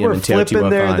Memorial They Stadium were in flipping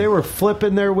Teotihuacan. they were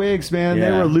flipping their wigs, man. They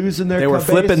Yeah. were losing their They were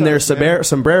flipping their cabezas, man.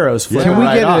 sombreros. Yeah. Flipping Can we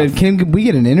right get off. can we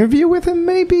get an interview with him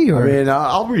maybe? Or I mean,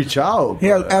 I'll reach out.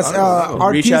 Yeah, but as I don't know.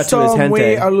 Reach out to his artista gente.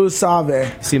 muy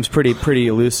elusive. Seems pretty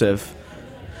elusive.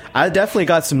 I definitely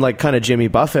got some like kind of Jimmy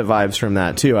Buffett vibes from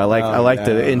that too. I like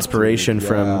the inspiration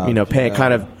from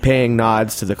kind of paying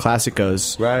nods to the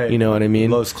classicos. Right. You know what I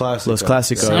mean? Los Clásicos. Los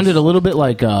Clásicos. sounded a little bit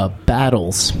like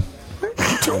Battles.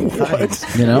 What?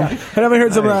 You know? I never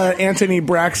heard some Anthony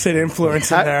Braxton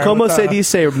influence in there. Como with, se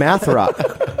dice math rock?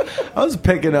 I was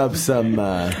picking up some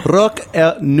Rock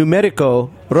el numérico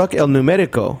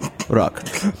rock.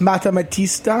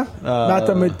 Matematista?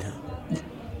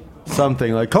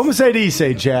 something like como se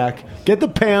dice, Jack. Get the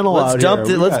panel Let's out dump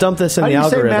here. it- let's dump this in How the do you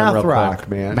say algorithm math real quick. rock,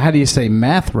 man. How do you say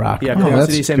math rock? Yeah, como se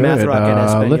that's dice math good. rock in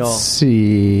español. Let's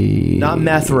see. Not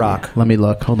meth rock. Let me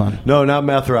look. Hold on. No, not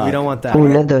math rock. We don't want that.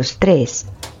 1, 2, 3.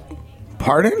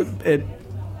 Pardon? It,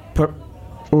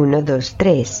 1, 2,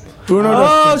 3.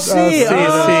 oh, sí. sí,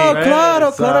 Oh, sí.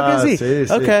 claro que sí. Sí,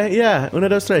 sí. Okay, yeah. 1,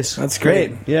 2, 3. That's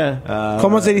great. Yeah.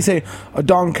 Como se dice?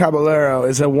 Don Caballero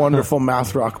is a wonderful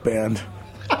math rock band.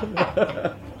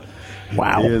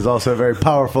 Wow. He is also a very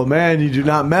powerful man. You do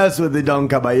not mess with the Don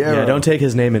Caballero. Yeah, don't take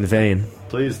his name in vain.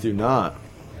 Please do not.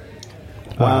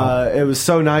 It was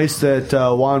so nice that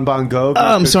Juan Bon Jovi.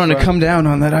 I'm could starting to front- come down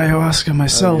on that ayahuasca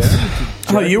myself.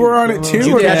 Oh, you were on it too?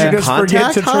 You Or did get you just forget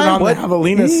contact to turn high? on What? the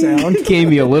Javelina sound? Gave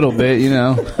me a little bit, you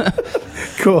know.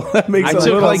 Cool. That makes I a took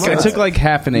little like sense.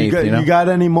 half an eighth. You got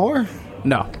any more?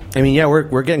 No. I mean, yeah,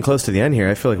 we're getting close to the end here.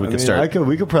 I feel like we could start.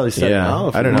 We could probably set Yeah. now.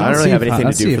 if I you don't know. want. I don't really have anything to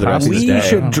Let's do see for the if rest of the We day.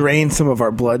 should drain some of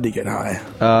our blood to get high.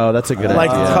 Oh, that's a good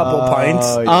Like idea. a couple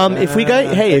pints. If we got,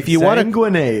 hey, if you want to,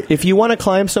 Exsanguinate. if you want to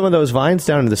climb some of those vines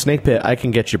down into the snake pit, I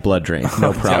can get your blood drained.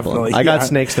 No problem. Definitely, I got yeah.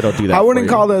 snakes that'll do that. I wouldn't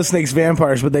for you. call those snakes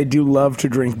vampires, but they do love to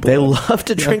drink blood. They love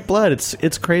to drink blood.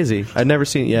 It's crazy. I've never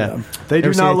seen. Yeah, They do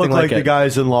Never seen not look anything like the it.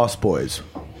 guys in Lost Boys.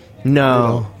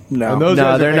 No, No. And those No,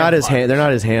 guys are they're not as vampires. they're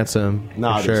not as handsome.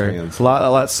 Not for as sure. handsome.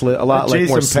 A lot like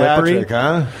more Jason slippery. Patrick,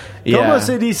 huh? Yeah. Como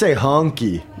se dice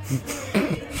honky?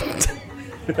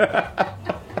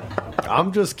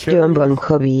 I'm just kidding. John Bon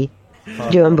Jovi.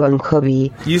 John Bon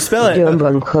Jovi. You spell it. John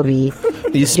Bon Jovi.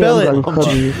 You spell John it. Bon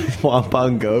Jovi. Juan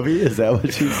Bon Jovi? Is that what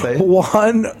you say?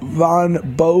 Juan Von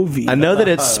Bovi. I know that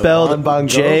it's spelled Bon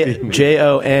Jovi.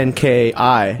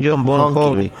 Jonki. John Bon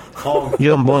Jovi.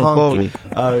 John Bon Jovi.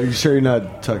 You sure you're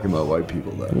not talking about white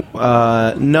people,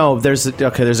 though? No, there's a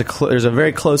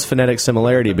very close phonetic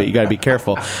similarity, but you got to be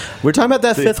careful. We're talking about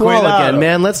that fifth wall cuidado. again,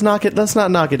 man. Let's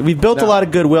not knock it. We've built a lot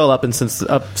of goodwill up since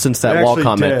that We wall actually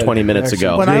comment did. 20 minutes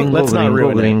ago. When I- Let's not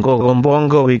ruin it. Gringo con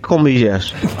bongo y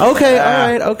comillas. Okay,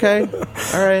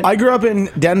 all right. I grew up in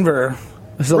Denver.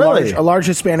 It's a Really? large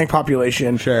Hispanic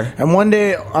population. Sure. And one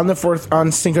day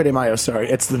on Cinco de Mayo, sorry,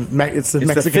 it's the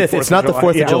Mexican fifth. 4th It's not the 4th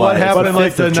of Yeah. July. What happened It's the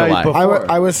like 5th the of night July. before?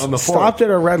 I was on the 4th? stopped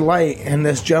at a red light, and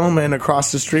this gentleman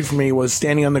across the street from me was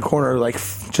standing on the corner, like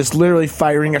just literally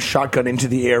firing a shotgun into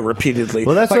the air repeatedly.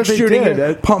 Well, that's like what they shooting did.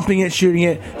 it, pumping it, shooting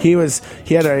it. He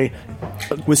had a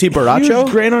Was he borracho?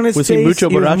 huge grin on his was face. he mucho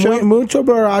borracho? Mucho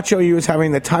borracho. He was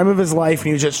having the time of his life, and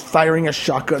he was just firing a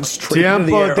shotgun straight into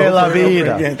the Tiempo air. de la over and over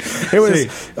vida. again. It was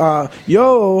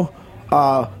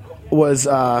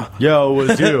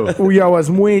yo was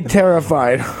muy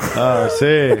terrified.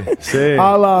 Sí.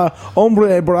 A la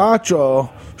hombre borracho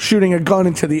shooting a gun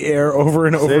into the air over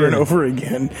and over and over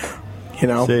again. You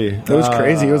know, Sí. it was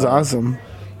crazy. It was awesome.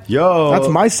 Yo, That's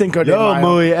my Cinco de Yo, Mayo.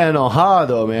 muy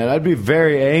enojado, man. I'd be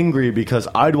very angry because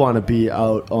I'd want to be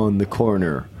out on the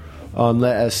corner, on la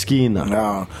esquina.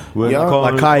 No. With Yeah. con,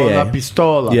 La calle. con la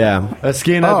pistola. Yeah.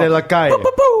 Esquina Oh. de la calle.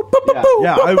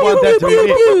 Yeah, I want that to be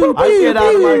me. I'd get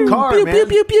out of my car,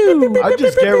 man. I'd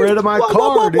just get rid of my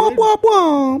car,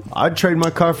 dude. I'd trade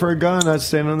my car for a gun. I'd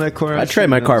stand on that corner. I'd trade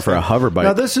my car for a hover bike.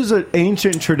 Now, this is an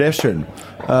ancient tradition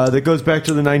that goes back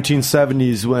to the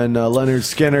 1970s when Leonard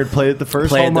Skinner played at the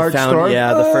first Hallmark store.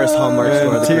 Yeah, the first Hallmark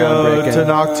store. The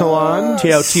Teotihuacan.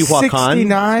 Teotihuacan.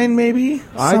 69 maybe?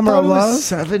 I Summer thought of it Love? was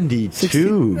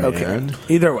 72, Okay. man.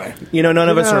 Either way. You know, none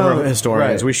of us are No,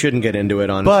 historians. right. We shouldn't get into it,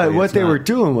 honestly. But what It's they not. were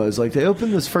doing was, like, they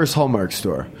opened this first Hallmark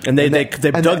store. And they dug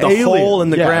the hole in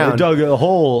the ground. They dug a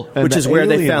hole. and Which the is where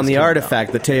they aliens found the came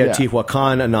artifact, the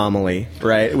Teotihuacan anomaly,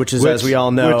 right? Which is, as we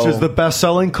all know... Which is the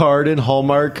best-selling card in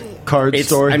Hallmark card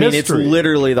store history. it's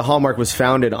literally, the Hallmark was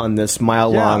founded on this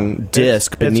mile-long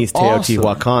disc beneath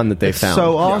Teotihuacan that they found.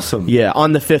 So awesome. Yeah,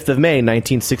 on the 5th of May,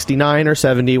 1969 or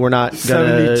 70. We're not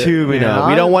gonna... 72, man. You know,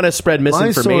 we don't want to spread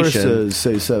misinformation. My sources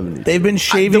say 70. They've been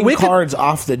shaving cards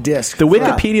off the disc. The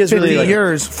Wikipedia is really... 50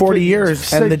 years, 40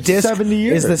 years, and the disc 70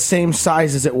 years. is the same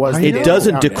size as it was. It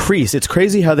doesn't decrease. It's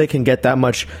crazy how they can get that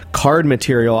much card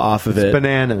material off of it.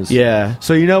 Bananas. Yeah.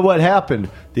 So you know what happened?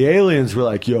 The aliens were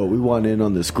like, "Yo, we want in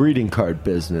on this greeting card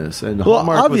business." And Well,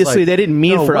 Hallmark was obviously like, they didn't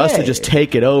mean "No for us to way." just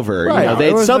take it over. Right. You know,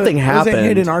 It was something It happened. was a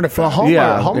hidden artifact.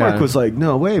 Hallmark Yeah. was like,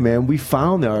 "No way, man! We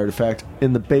found the artifact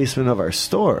in the basement of our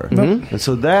store." And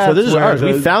so that's So this is where ours.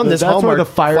 We found this that's where Hallmark the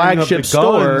firing flagship of the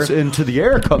guns store into the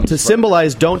air comes to from.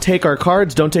 symbolize, don't take our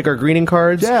cards, don't take our greeting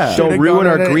cards, Yeah. don't Should've ruin gone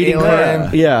our at an greeting alien.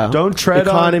 card. Yeah, Don't tread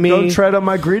economy. on. Don't tread on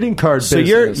my greeting card. So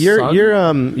business, son.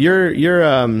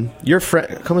 your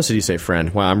friend. How much did you say,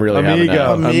 friend? Wow, I'm really having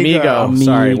Amigo. a amigo.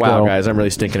 Sorry, Amigo. wow, guys, I'm really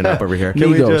stinking it up over here.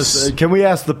 Can we Amigos. just? Can we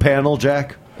ask the panel,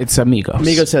 Jack? It's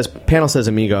amigos. Panel says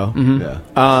amigo.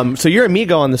 Yeah. So your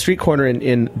amigo on the street corner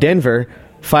in Denver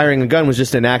firing a gun was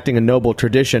just enacting a noble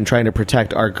tradition, trying to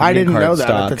protect our greeting I didn't card know that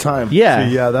stock. at the time. Yeah,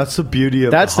 So, yeah, that's the beauty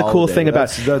of that's the cool holiday. thing about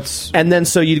that's And then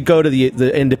so you'd go to the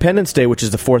Independence Day, which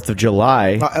is the 4th of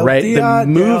July, El right? Dia The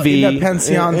movie. de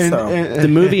Independencia. The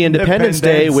movie Independence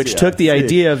Day, which Independencia. took the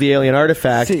idea of the alien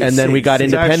artifact, Sí, and then sí, we got sí.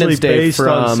 It's Independence actually Day based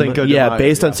on from Cinco de Mayo,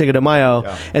 based on yeah. Cinco de Mayo,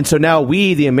 Yeah. and so now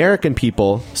we, the American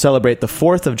people, celebrate the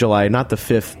 4th of July, not the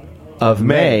 5th of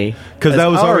May, 'Cause as that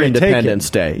was our already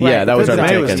Independence taken. Day. Yeah, that was 'Cause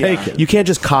already May was taken. taken. You can't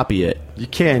just copy it. you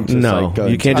can't. Just No, like go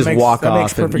you can't That just makes- walk that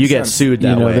makes off and perfect you get sense. sued that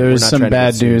You know, way. We're there's not some trying to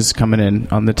bad get sued. news coming in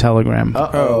on the Telegram.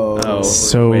 Oh,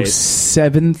 So wait.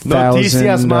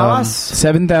 Noticias malas?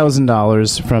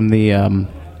 $7,000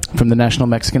 from the National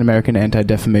Mexican American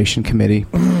Anti-Defamation Committee.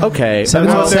 Okay, Seven-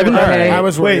 Well, seven- all right. I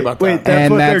was worried about that. Wait, that's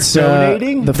what they're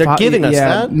donating? They're giving us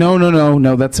that?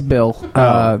 No, that's a bill.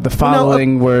 The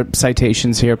following were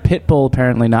citations here. Pitbull,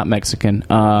 apparently not Mexican.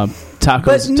 Tacos,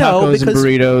 But no, tacos and because-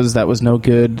 burritos, that was no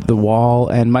good. The Wall,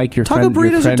 and Mike, your Taco friend, your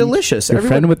burritos are friend- delicious. Your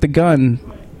Everyone- friend with the gun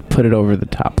put it over the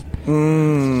top.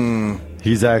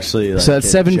 He's actually like, So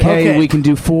that's $7K. Okay. We can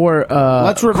do 4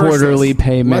 Let's reverse quarterly this.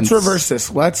 payments. Let's reverse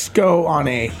this. Let's go on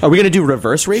a Are we going to do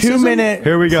reverse racism? 2-minute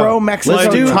Here we go. pro-Mexico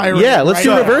Let's do- tirade. yeah, let's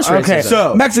do reverse racism. Okay,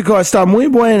 So- Mexico está muy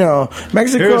bueno. Here's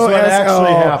Mexico what es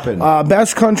actually happened.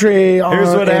 best country Here's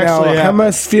what in actually el happened.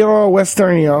 hemisferio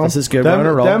westerno. This is good. We're on a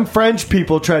Them, roll. them French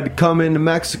people tried to come into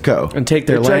Mexico And take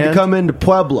their They tried land? to come into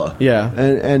Puebla, Yeah.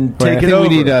 and Right, take I it think over. we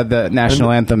need the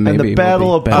national anthem. and Maybe the Battle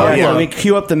of will be better. Oh, yeah. Puebla. Let me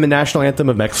cue up the national anthem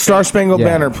of Mexico. Star Spangled Yeah.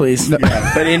 Banner, please.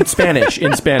 But in Spanish.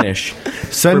 In Spanish.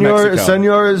 Senor Mexico.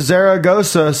 Senor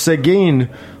Zaragoza Seguin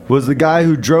was the guy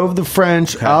who drove the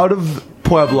French out of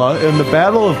Puebla in the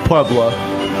Battle of Puebla,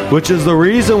 which is the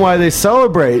reason why they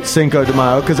celebrate Cinco de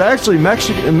Mayo, because actually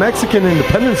Mexican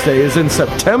Independence Day is in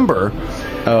September.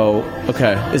 Oh,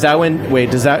 okay. Is that when?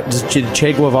 Wait, does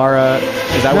Che Guevara?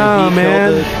 Is that No, when he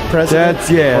man. killed the president?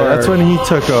 Or- That's when he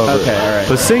took over. Okay, all right.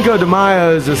 But Cinco de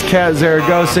Mayo is this cat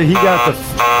Zaragoza. He got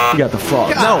the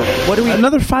frog. No. What do we?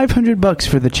 Another $500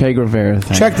 for the Che Guevara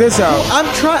thing. Check this out. I'm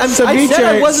trying. I Ceviche-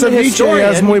 said I wasn't a ceviche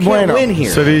historian. es muy You can't bueno. win here.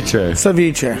 Ceviche.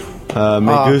 Ceviche.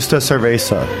 Me gusta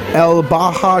cerveza. El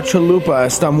Baja Chalupa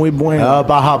está muy bueno.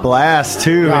 Baja Blast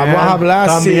too, man. Baja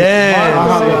Blast, sí. También.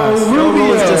 Baja Blast. No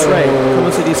rules, just right.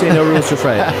 Como se dice, no rules, just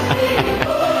right.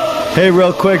 Hey,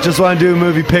 real quick, just want to do a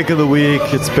movie pick of the week.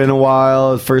 It's been a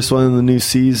while. First one in the new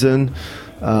season.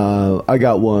 I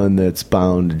got one that's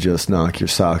bound to just knock your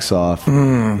socks off.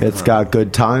 It's got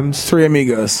good times. Three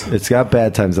Amigos. It's got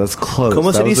bad times. That's close.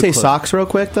 Como se That was a dice close- socks real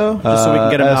quick, though? Just so we can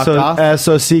get them knocked off.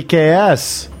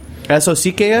 SOCKS.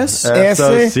 S-O-C-K-S?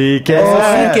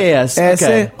 SOCKS.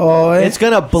 Okay. It's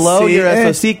going to blow your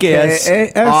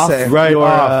S-O-C-K-S off Right your,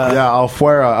 off. Yeah,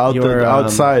 afuera, your,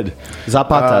 outside.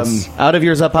 Zapatas. Out of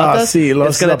your zapatas? sí, los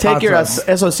It's going to take your zapatos.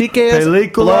 S-O-C-K-S, blow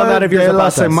them Película out of your de la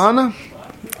zapatas. semana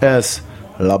es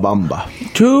La Bamba.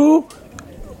 Tú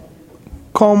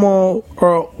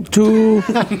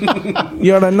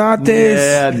lloranates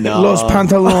Yeah, no. los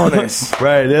pantalones.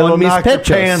 Right, it'll On mis knock your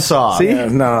pechos. pants off. See?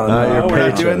 No, You're We're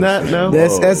not doing that? No?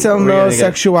 This es el We're no gonna get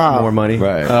sexual. More money?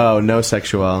 Right. Oh, no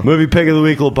sexual. Movie pick of the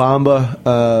week, La Bamba.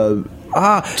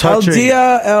 El Touching.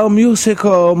 Día el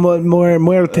Músico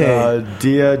Muerte.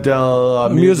 Dia del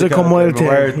Musical Muerte.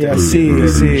 Yeah, sí, Hey,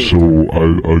 sí. so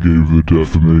I gave the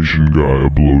defamation guy a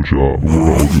blowjob.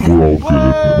 We're all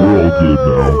good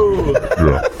now.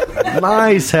 Yeah.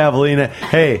 Nice, Javelina.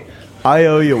 Hey, I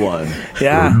owe you one.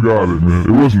 Yeah. You got it, man.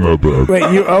 It wasn't that bad. Wait,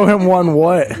 you owe him one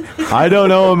what? I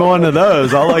don't owe him one of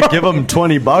those. I'll give him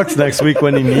 $20 next week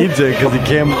when he needs it because he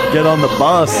can't get on the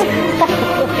bus. All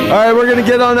right, we're gonna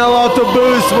get on El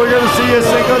Autobus. We're gonna see you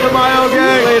Cinco de Mayo,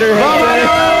 gang. Later,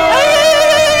 hey.